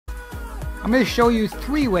I'm going to show you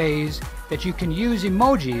 3 ways that you can use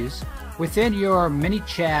emojis within your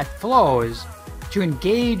ManyChat Flows to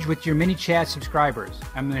engage with your ManyChat subscribers.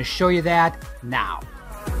 I'm going to show you that now.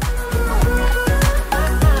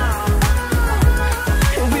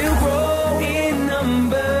 We'll grow in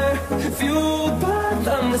number, fueled by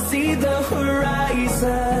them to see the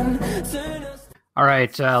horizon. All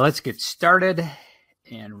right, let's get started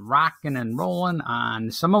and rocking and rolling on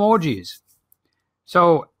some emojis.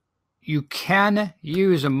 So you can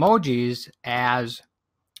use emojis as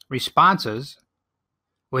responses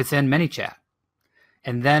within ManyChat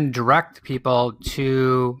and then direct people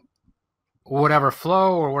to whatever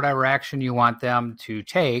flow or whatever action you want them to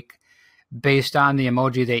take based on the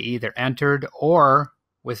emoji they either entered or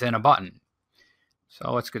within a button.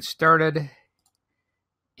 So let's get started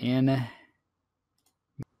in.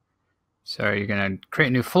 So you're going to create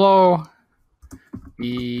a new flow,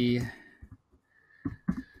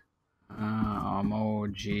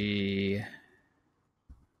 emoji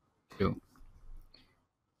 2.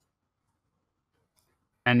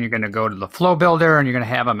 And you're going to go to the flow builder and you're going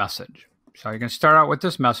to have a message. So you're going to start out with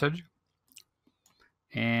this message.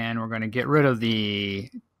 And we're going to get rid of the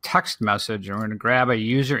text message and we're going to grab a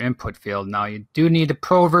user input field. Now you do need a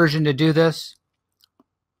pro version to do this.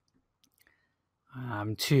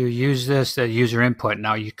 To use this as user input.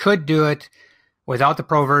 Now you could do it without the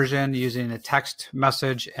pro version using the text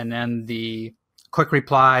message and then the quick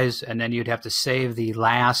replies, and then you'd have to save the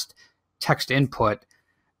last text input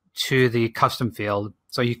to the custom field.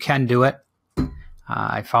 So you can do it.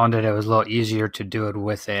 I found that it was a little easier to do it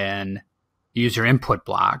within user input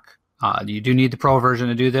block. You do need the pro version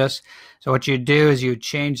to do this. So what you do is you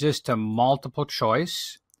change this to multiple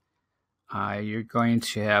choice. You're going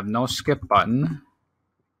to have no skip button.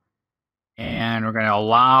 And we're going to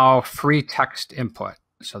allow free text input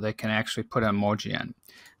so they can actually put an emoji in.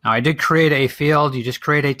 Now I did create a field. You just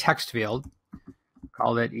create a text field.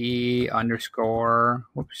 Called it E_emoji.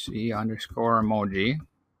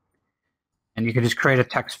 And you can just create a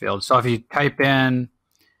text field. So if you type in,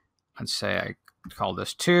 let's say I call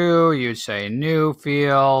this 2, you'd say new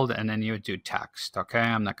field, and then you would do text. Okay,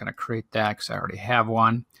 I'm not going to create that because I already have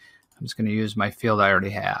one. I'm just going to use my field I already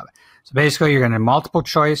have. So basically, you're going to multiple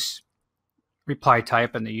choice reply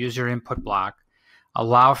type in the user input block,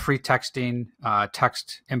 allow free texting,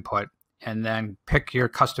 text input, and then pick your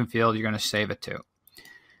custom field you're going to save it to.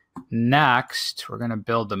 Next, we're going to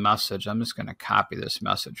build the message. I'm just going to copy this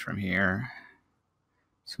message from here.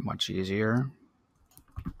 It's much easier.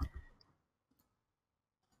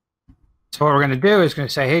 So what we're going to do is going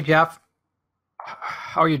to say, hey, Jeff,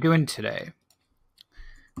 how are you doing today?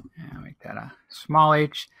 And make that a small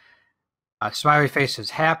h. Smiley face is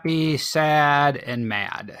happy, sad, and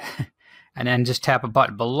mad. And then just tap a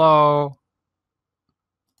button below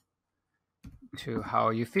to how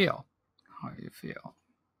you feel.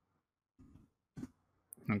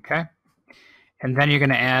 Okay. And then you're going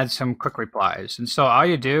to add some quick replies. And so all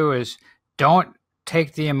you do is don't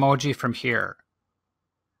take the emoji from here.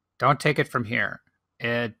 Don't take it from here.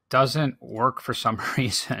 It doesn't work for some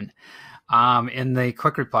reason. In the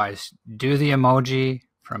quick replies, do the emoji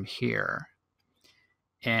from here.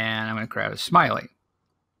 And I'm going to grab a smiley.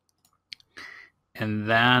 And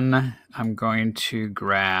then I'm going to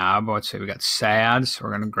grab, let's say we got sad. So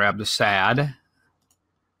we're going to grab the sad.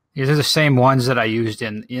 These are the same ones that I used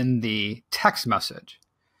in the text message.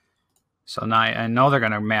 So now I know they're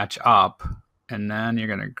going to match up. And then you're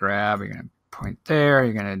going to grab, you're going to point there.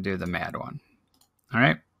 You're going to do the mad one. All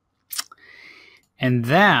right. And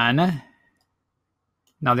then,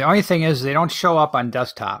 now the only thing is they don't show up on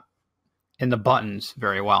desktop in the buttons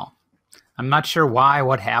very well. I'm not sure why,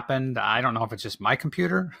 what happened. I don't know if it's just my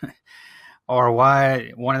computer or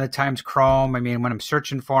why one of the times Chrome, I mean, when I'm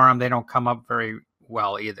searching for them, they don't come up very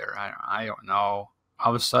well either. I don't know. All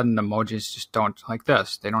of a sudden, the emojis just don't, like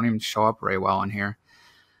this. They don't even show up very well in here.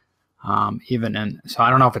 So I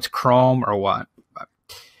don't know if it's Chrome or what.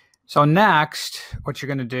 So next, what you're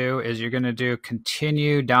going to do is you're going to do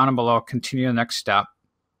continue down and below, continue the next step.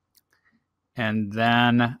 And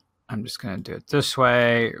then I'm just going to do it this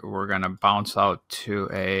way. We're going to bounce out to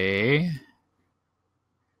a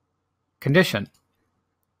condition.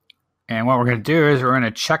 And what we're going to do is we're going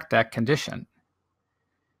to check that condition.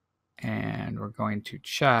 And we're going to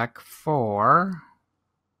check for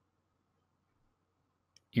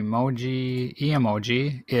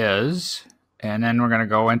emoji is, and then we're going to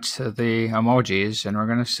go into the emojis and we're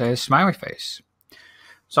going to say smiley face.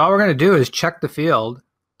 So all we're going to do is check the field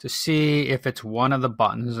to see if it's one of the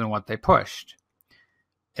buttons and what they pushed.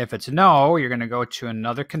 If it's no, you're going to go to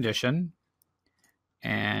another condition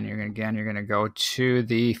And you're going to go to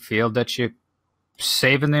the field that you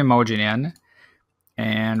saving the emoji in,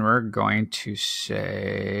 and we're going to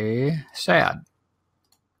say sad.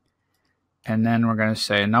 And then we're going to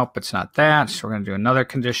say, nope, it's not that. So we're going to do another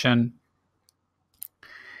condition.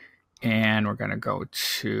 And we're going to go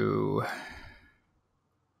to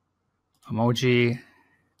emoji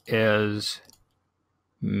is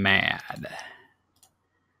mad.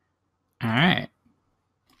 All right.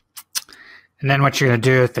 And then what you're going to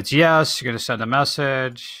do, if it's yes, you're going to send a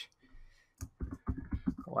message.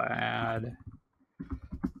 Glad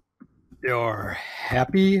you're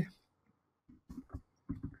happy.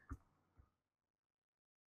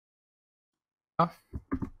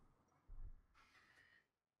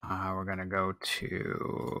 We're going to go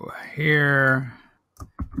to here.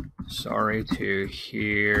 Sorry to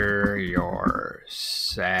hear you're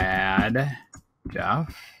sad,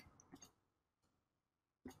 Jeff.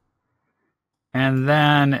 And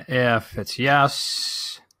then if it's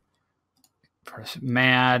yes, press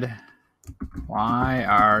mad. Why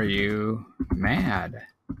are you mad,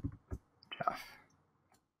 Jeff?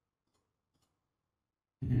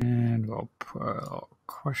 And we'll put a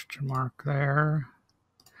question mark there.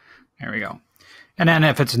 There we go. And then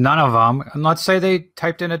if it's none of them, and let's say they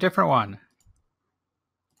typed in a different one.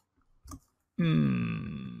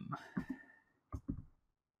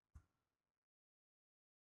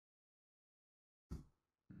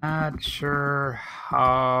 Not sure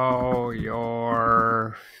how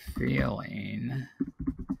you're feeling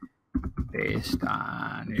based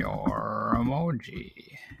on your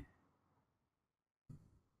emoji.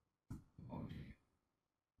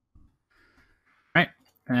 Right,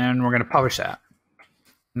 and we're going to publish that.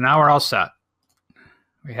 Now we're all set.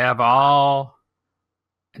 We have all,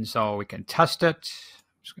 and so we can test it.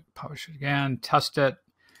 I'm just going to publish it again, test it,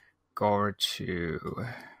 go over to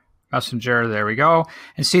Messenger, there we go.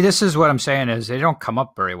 And see, this is what I'm saying is they don't come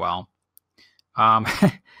up very well.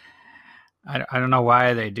 I don't know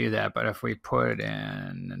why they do that, but if we put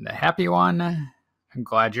in the happy one, I'm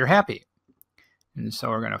glad you're happy. And so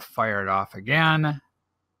we're going to fire it off again.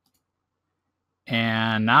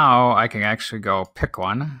 And now I can actually go pick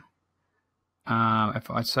one. If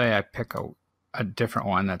let's say I pick a different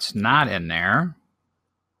one that's not in there.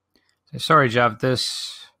 Say, sorry, Jeff,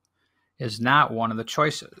 this is not one of the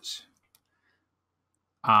choices.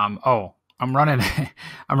 Oh, I'm running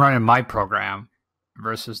I'm running my program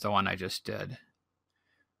versus the one I just did.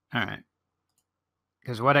 All right.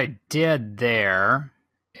 Because what I did there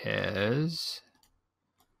is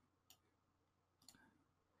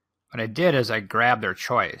I grabbed their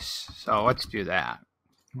choice. So let's do that.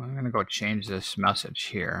 I'm going to go change this message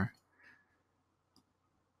here.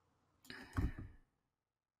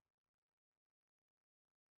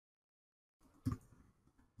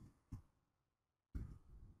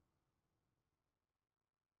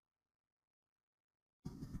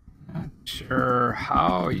 Not sure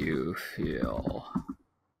how you feel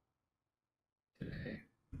today.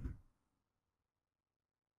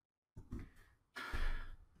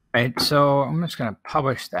 Right, so I'm just going to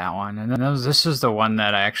publish that one. And then this is the one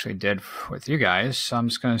that I actually did with you guys. So I'm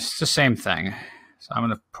just going to, it's the same thing. So I'm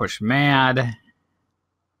going to push mad.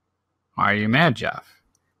 Are you mad, Jeff?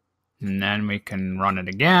 And then we can run it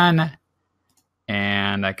again.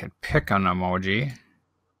 And I could pick an emoji.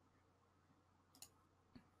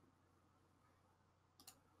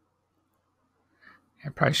 I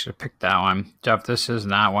probably should have picked that one. Jeff, this is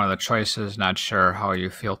not one of the choices. Not sure how you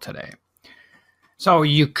feel today. So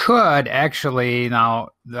you could actually, now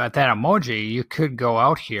that emoji, you could go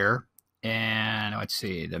out here and let's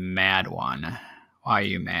see, the mad one. Why are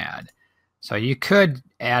you mad? So you could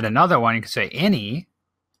add another one. You could say any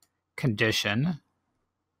condition.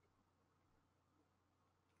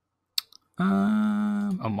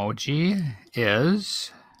 Emoji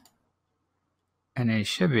is, and you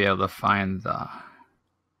should be able to find the,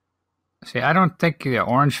 see, I don't think the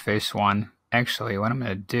orange face one, actually, what I'm going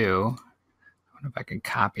to do, I wonder if I can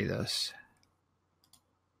copy this.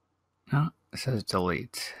 No, it says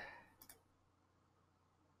delete.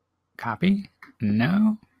 Copy?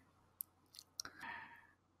 No.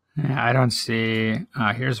 Yeah, I don't see,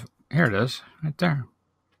 here it is, right there.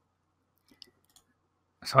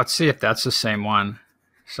 So let's see if that's the same one.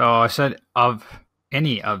 So I said of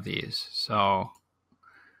any of these. So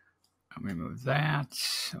let me move that.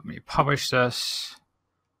 Let me publish this.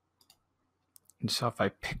 And so if I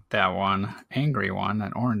pick that one, angry one,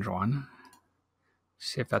 that orange one,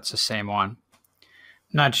 see if that's the same one.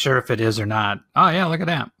 Not sure if it is or not. Oh yeah, look at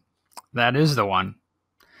that. That is the one.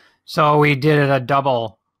 So we did it a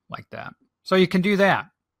double like that. So you can do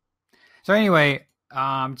that. So anyway,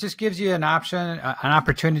 just gives you an option, an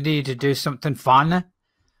opportunity to do something fun.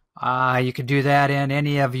 You could do that in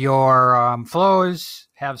any of your flows,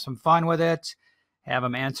 have some fun with it, have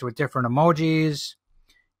them answer with different emojis,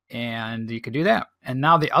 and you could do that. And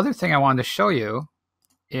now the other thing I wanted to show you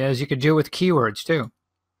is you could do it with keywords too.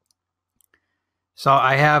 So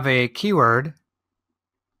I have a keyword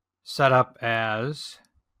set up as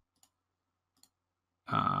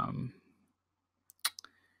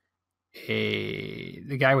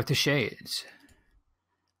the guy with the shades.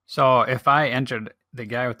 So if I entered the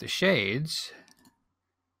guy with the shades,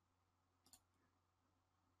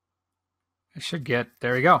 I should get,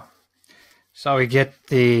 there we go. So we get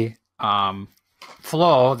the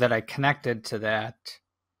flow that I connected to that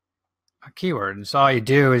keyword. And so all you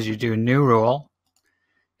do is you do new rule,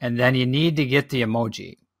 and then you need to get the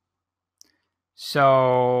emoji.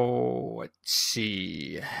 So let's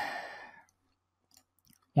see.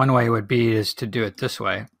 One way would be is to do it this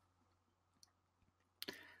way.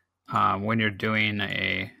 When you're doing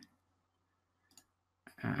a,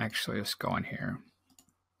 actually let's go in here.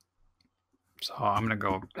 So I'm gonna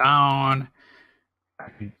go down,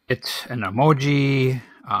 it's an emoji.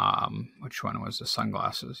 Which one was the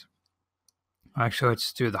sunglasses? Actually,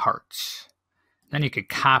 let's do the hearts. Then you could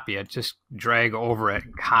copy it, just drag over it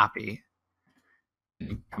and copy. And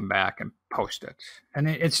you come back and post it. And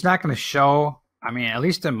it's not gonna show, I mean, at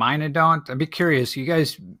least in mine it don't. I'd be curious, you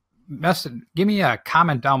guys give me a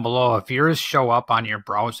comment down below if yours show up on your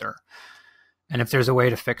browser and if there's a way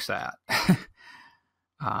to fix that.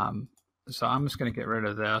 So I'm just going to get rid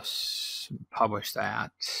of this, publish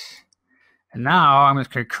that. And now I'm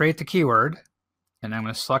just going to create the keyword, and I'm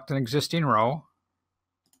going to select an existing row.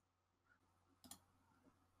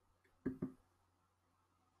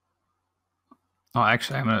 Oh,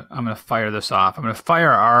 actually, I'm going to fire this off. I'm going to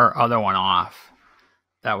fire our other one off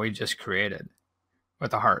that we just created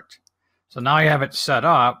with a heart. So now I have it set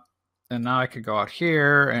up, and now I could go out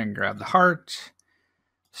here and grab the heart,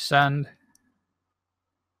 send.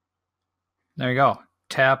 There you go.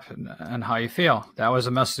 Tap and how you feel. That was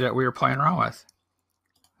a message that we were playing around with.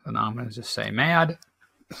 So now I'm going to just say mad.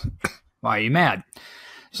 Why are you mad?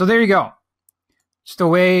 So there you go. It's the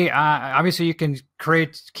way, obviously you can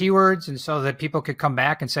create keywords, and so that people could come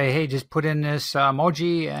back and say, hey, just put in this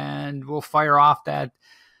emoji and we'll fire off that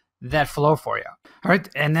flow for you. All right.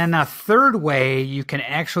 And then a third way you can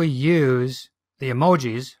actually use the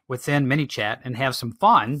emojis within ManyChat and have some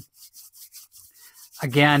fun.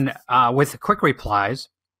 Again, with the quick replies,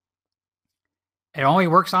 it only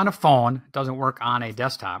works on a phone. It doesn't work on a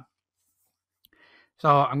desktop. So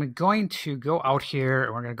I'm going to go out here,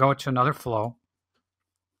 and we're going to go to another flow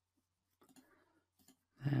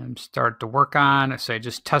and start to work on, say,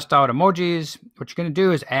 just test out emojis. What you're going to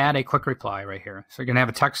do is add a quick reply right here. So you're going to have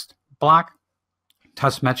a text block,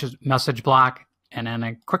 test message block, and then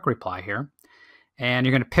a quick reply here. And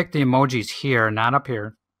you're going to pick the emojis here, not up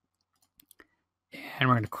here. And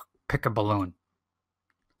we're going to pick a balloon.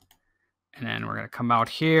 And then we're going to come out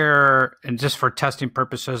here. And just for testing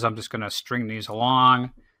purposes, I'm just going to string these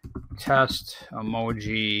along. Test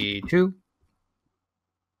emoji 2.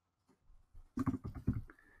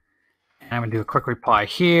 And I'm going to do a quick reply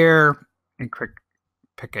here and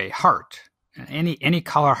pick a heart. And any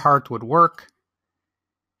color heart would work.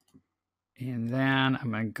 And then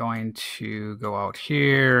I'm going to go out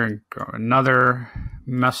here and go another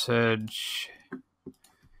message.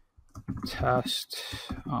 Test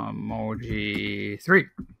emoji 3.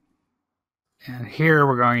 And here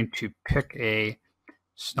we're going to pick a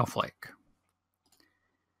snowflake.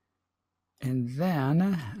 And then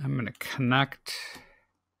I'm going to connect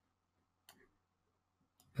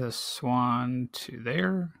this one to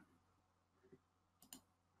there.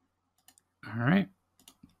 All right.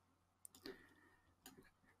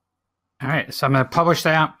 All right, so I'm going to publish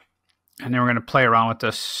that, and then we're going to play around with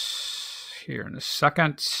this here in a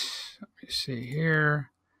second. Let me see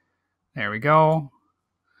here. There we go.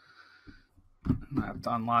 I have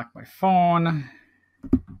to unlock my phone.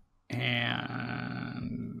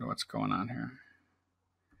 And what's going on here?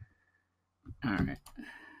 All right.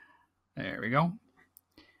 There we go.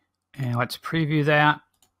 And let's preview that.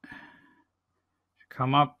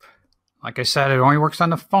 Come up. Like I said, it only works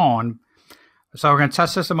on the phone. So we're going to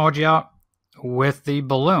test this emoji out with the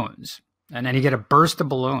balloons. And then you get a burst of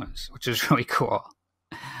balloons, which is really cool.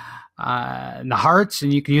 And the hearts,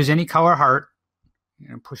 and you can use any color heart. You're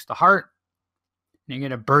going to push the heart, and you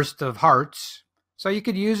get a burst of hearts. So you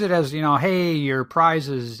could use it as, you know, hey, your prize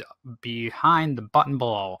is behind the button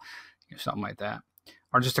below, or something like that.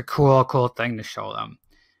 Or just a cool thing to show them.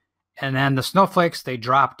 And then the snowflakes, they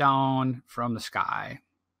drop down from the sky.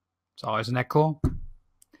 So isn't that cool?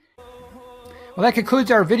 Well, that concludes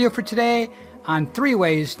our video for today on 3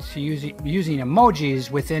 ways to using emojis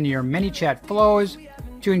within your ManyChat flows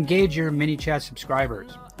to engage your ManyChat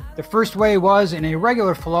subscribers. The first way was in a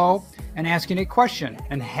regular flow and asking a question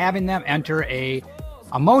and having them enter a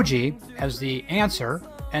emoji as the answer,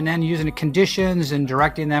 and then using the conditions and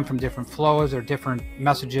directing them from different flows or different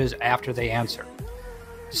messages after they answer.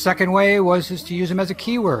 The second way was just to use them as a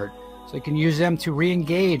keyword. So you can use them to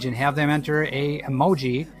re-engage and have them enter a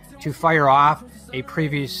emoji to fire off a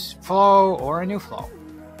previous flow or a new flow.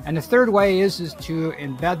 And the third way is to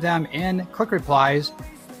embed them in quick replies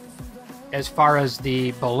as far as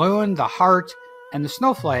the balloon, the heart, and the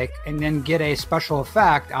snowflake, and then get a special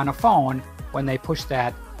effect on a phone when they push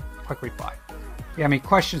that quick reply. If you have any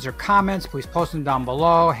questions or comments, please post them down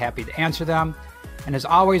below. Happy to answer them. And as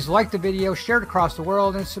always, like the video, share it across the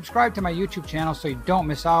world, and subscribe to my YouTube channel so you don't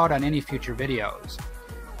miss out on any future videos.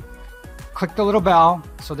 Click the little bell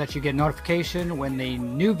so that you get notification when the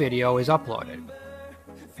new video is uploaded.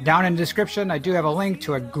 Down in the description, I do have a link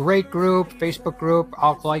to a great group, Facebook group,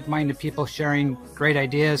 all like-minded people sharing great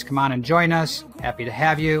ideas. Come on and join us. Happy to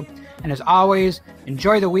have you. And as always,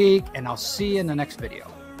 enjoy the week, and I'll see you in the next video.